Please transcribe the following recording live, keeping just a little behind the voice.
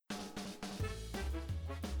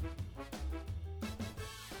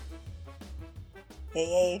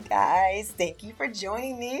Hey guys, thank you for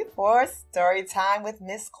joining me for Story Time with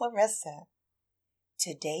Miss Clarissa.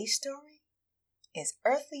 Today's story is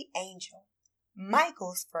Earthly Angel,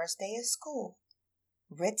 Michael's First Day of School,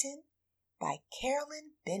 written by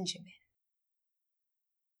Carolyn Benjamin.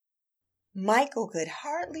 Michael could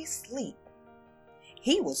hardly sleep.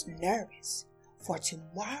 He was nervous, for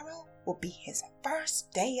tomorrow would be his first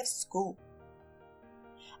day of school.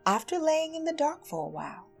 After laying in the dark for a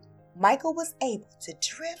while, Michael was able to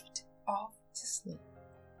drift off to sleep.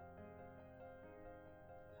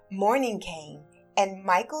 Morning came, and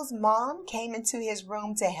Michael's mom came into his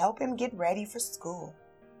room to help him get ready for school.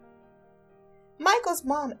 Michael's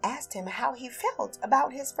mom asked him how he felt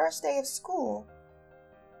about his first day of school,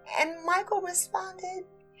 and Michael responded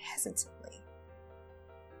hesitantly,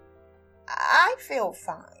 "I feel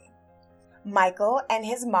fine." Michael and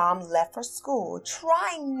his mom left for school,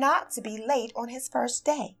 trying not to be late on his first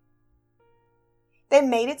day. They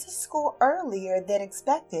made it to school earlier than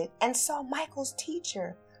expected and saw Michael's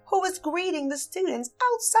teacher, who was greeting the students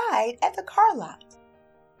outside at the car lot.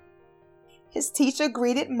 His teacher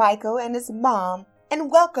greeted Michael and his mom and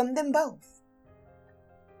welcomed them both.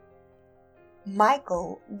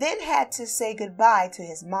 Michael then had to say goodbye to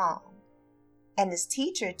his mom, and his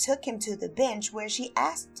teacher took him to the bench where she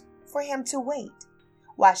asked for him to wait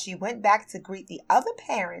while she went back to greet the other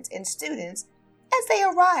parents and students as they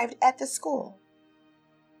arrived at the school.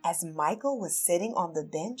 As Michael was sitting on the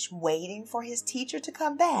bench waiting for his teacher to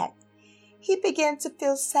come back, he began to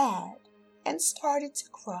feel sad and started to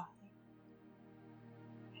cry.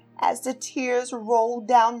 As the tears rolled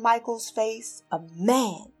down Michael's face, a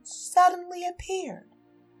man suddenly appeared.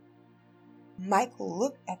 Michael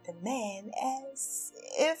looked at the man as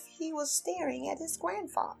if he was staring at his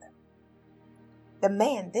grandfather. The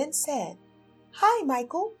man then said, "Hi,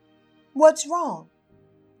 Michael. What's wrong?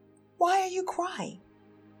 Why are you crying?"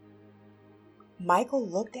 Michael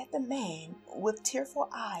looked at the man with tearful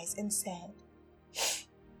eyes and said,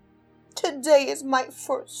 "Today is my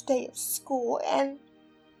first day of school and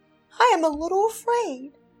I am a little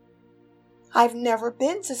afraid. I've never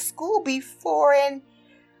been to school before and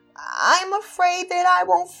I'm afraid that I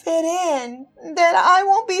won't fit in, that I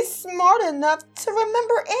won't be smart enough to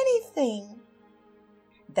remember anything."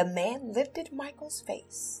 The man lifted Michael's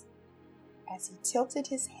face as he tilted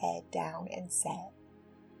his head down and said,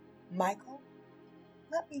 "Michael,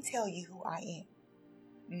 let me tell you who I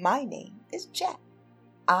am. My name is Jack.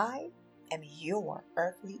 I am your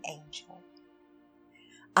earthly angel.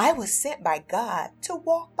 I was sent by God to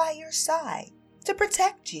walk by your side, to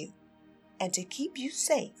protect you, and to keep you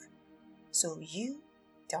safe, so you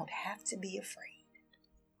don't have to be afraid."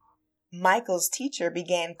 Michael's teacher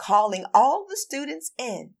began calling all the students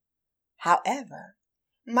in. However,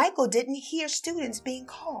 Michael didn't hear students being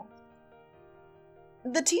called.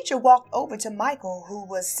 The teacher walked over to Michael, who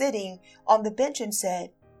was sitting on the bench, and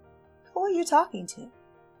said, "Who are you talking to?"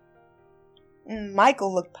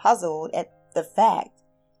 Michael looked puzzled at the fact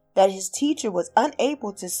that his teacher was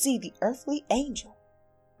unable to see the earthly angel.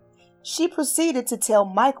 She proceeded to tell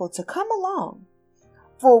Michael to come along,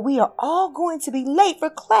 for we are all going to be late for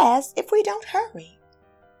class if we don't hurry.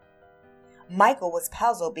 Michael was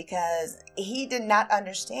puzzled because he did not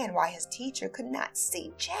understand why his teacher could not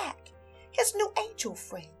see Jack, his new angel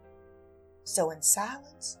friend. So in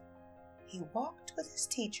silence, he walked with his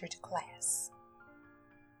teacher to class.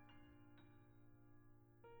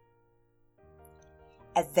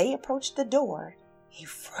 As they approached the door, he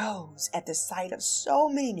froze at the sight of so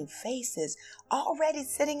many new faces already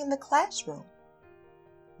sitting in the classroom.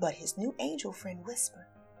 But his new angel friend whispered,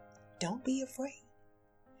 "Don't be afraid.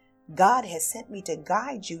 God has sent me to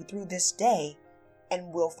guide you through this day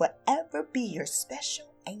and will forever be your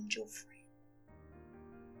special angel friend."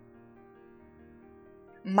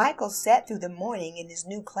 Michael sat through the morning in his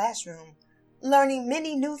new classroom, learning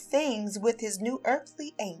many new things with his new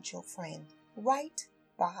earthly angel friend right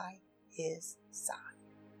by his side.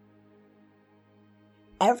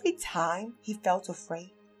 Every time he felt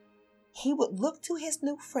afraid, he would look to his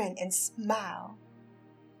new friend and smile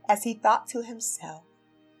as he thought to himself,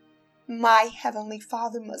 "My Heavenly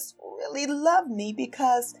Father must really love me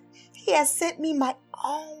because He has sent me my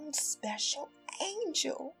own special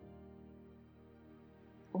angel."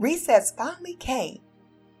 Recess finally came,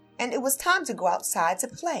 and it was time to go outside to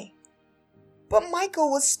play. But Michael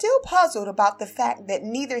was still puzzled about the fact that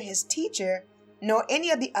neither his teacher nor any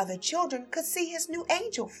of the other children could see his new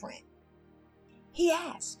angel friend. He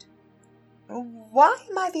asked, "Why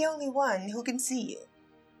am I the only one who can see you?"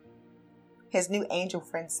 His new angel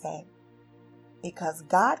friend said, "Because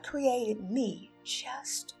God created me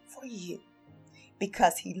just for you.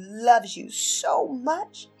 because he loves you so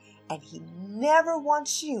much and he never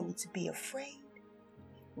wants you to be afraid.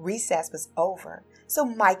 Recess was over, so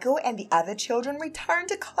Michael and the other children returned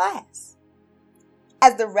to class.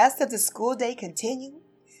 As the rest of the school day continued,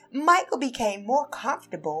 Michael became more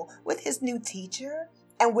comfortable with his new teacher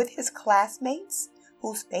and with his classmates,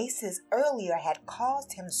 whose faces earlier had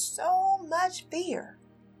caused him so much fear.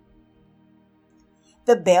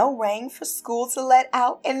 The bell rang for school to let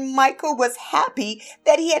out, and Michael was happy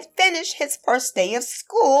that he had finished his first day of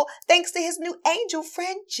school thanks to his new angel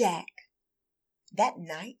friend Jack. That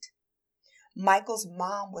night, Michael's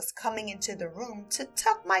mom was coming into the room to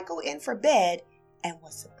tuck Michael in for bed and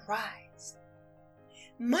was surprised.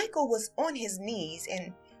 Michael was on his knees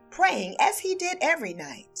and praying as he did every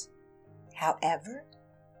night. However,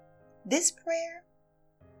 this prayer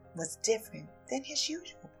was different than his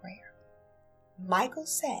usual prayer. Michael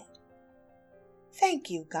said, "Thank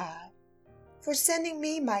you, God, for sending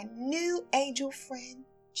me my new angel friend,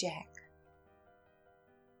 Jack."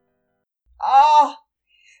 Oh,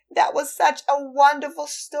 that was such a wonderful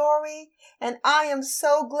story, and I am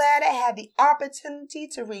so glad I had the opportunity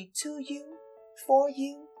to read to you, for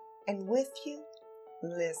you, and with you.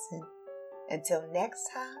 Listen, until next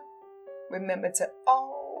time, remember to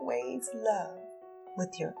always love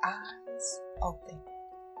with your eyes open.